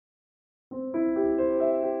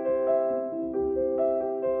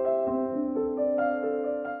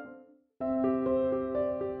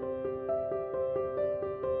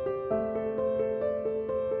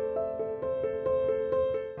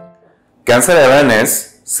Cancer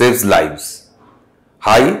awareness saves lives.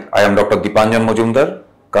 Hi, I am Dr. Dipanjan Majumder,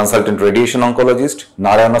 Consultant Radiation Oncologist,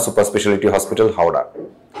 Narayana Superspeciality Hospital, Howrah.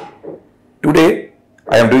 Today,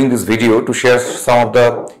 I am doing this video to share some of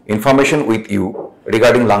the information with you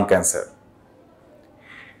regarding lung cancer.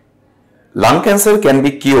 Lung cancer can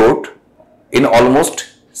be cured in almost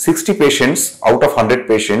 60 patients out of 100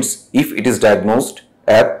 patients if it is diagnosed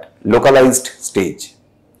at localized stage.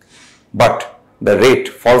 But the rate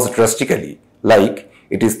falls drastically, like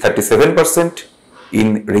it is 37%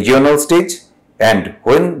 in regional stage, and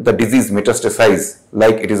when the disease metastasizes,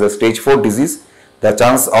 like it is a stage 4 disease, the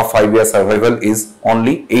chance of 5-year survival is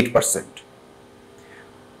only 8%.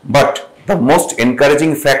 But the most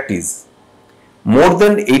encouraging fact is, more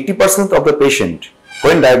than 80% of the patient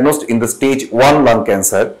when diagnosed in the stage 1 lung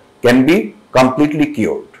cancer can be completely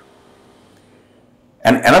cured.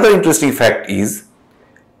 And another interesting fact is,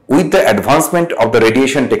 with the advancement of the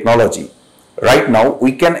radiation technology, right now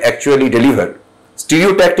we can actually deliver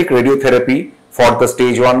stereotactic radiotherapy for the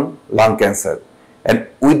stage 1 lung cancer. And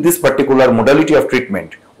with this particular modality of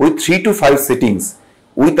treatment, with 3 to 5 sittings,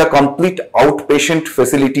 with a complete outpatient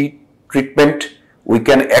facility treatment, we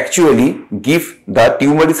can actually give the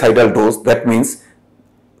tumoricidal dose. That means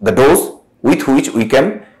the dose with which we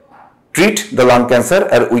can treat the lung cancer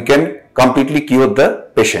and we can completely cure the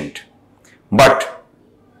patient. But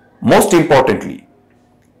most importantly,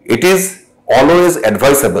 it is always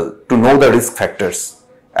advisable to know the risk factors,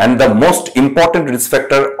 and the most important risk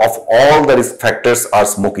factor of all the risk factors are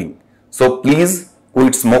smoking. So please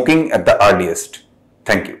quit smoking at the earliest.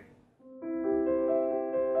 Thank you.